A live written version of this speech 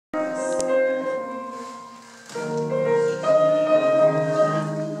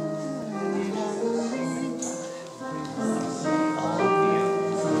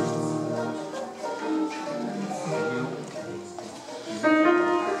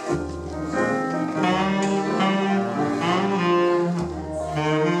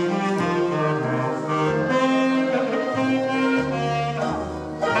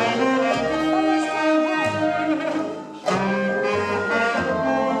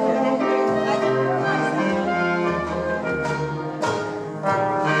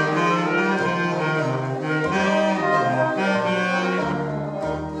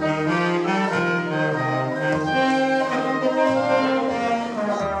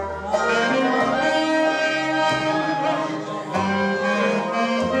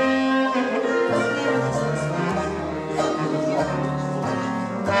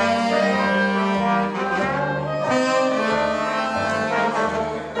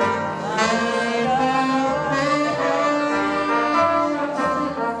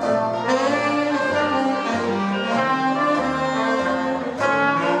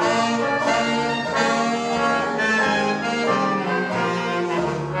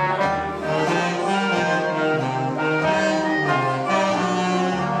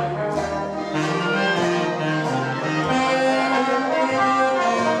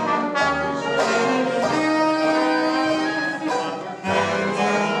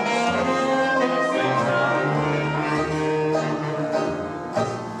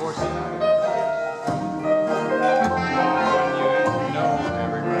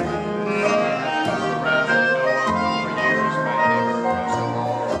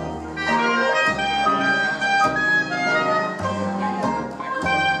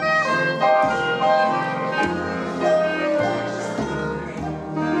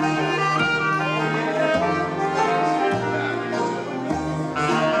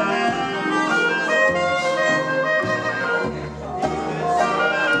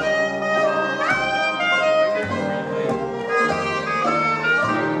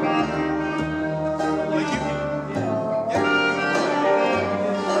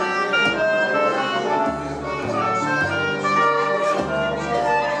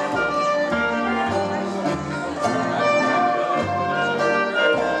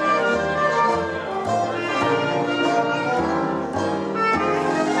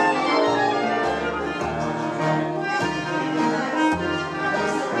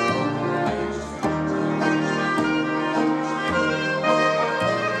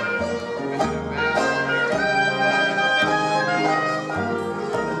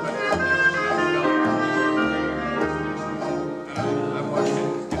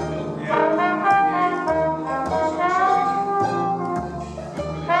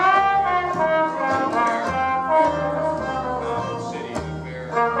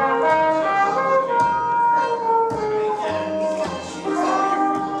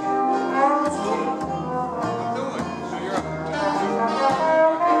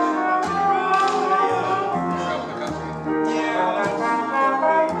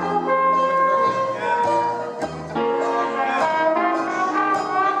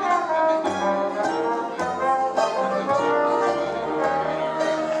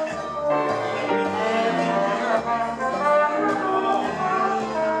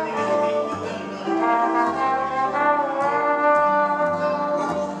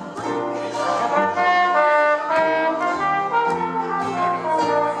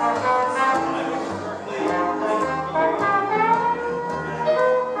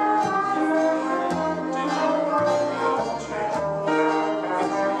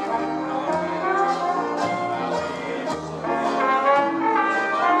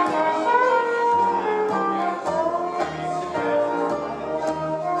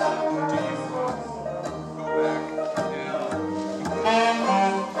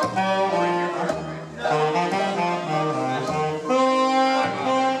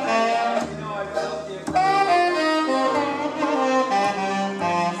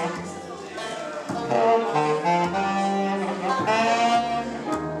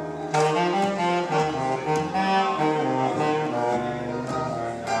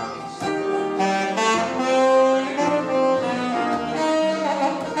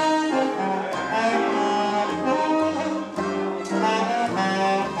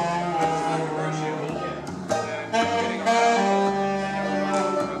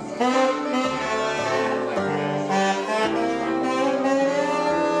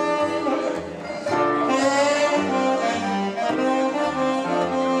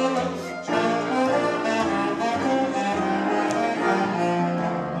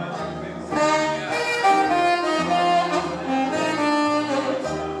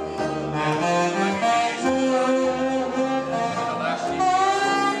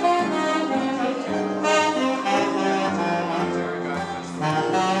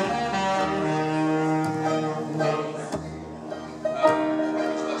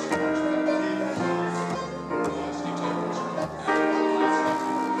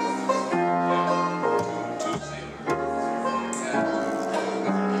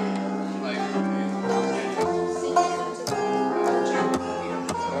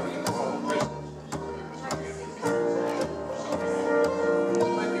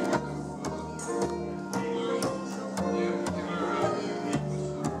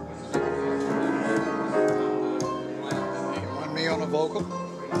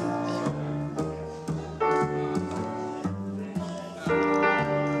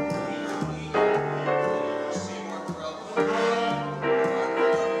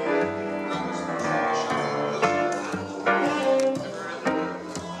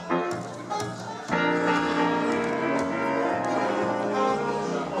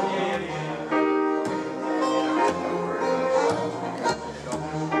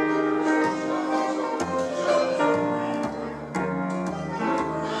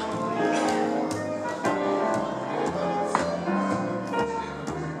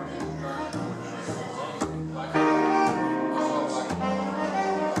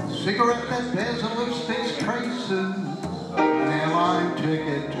Cigarette that bears a lipstick's traces, an airline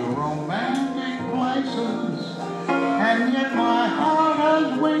ticket to romantic places, and yet my heart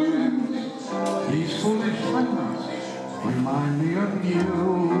has wings. These foolish things remind me of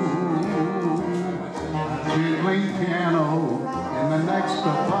you. Jingling piano in the next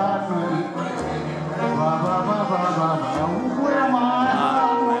apartment, ba ba ba ba ba ba, where my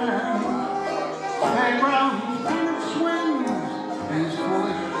heart went. Playground swings, these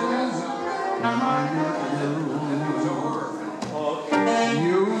foolish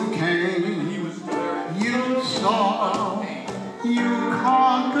you came, you saw, you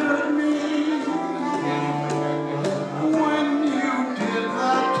conquered me. When you did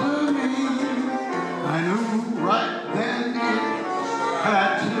that to me, I knew right then it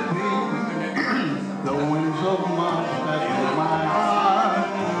had to be the winds of love that made my heart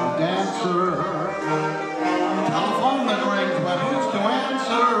a dancer. Telephone that rings, but who's to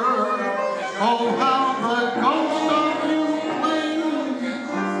answer? Oh, how the ghost of you plays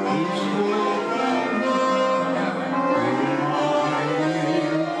these foolish things remind me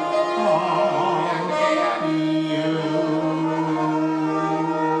of you.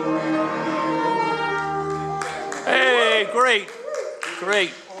 Hey, great,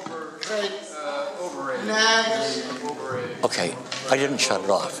 great. Next. Okay, I didn't shut it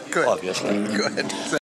off, Good. obviously. Good.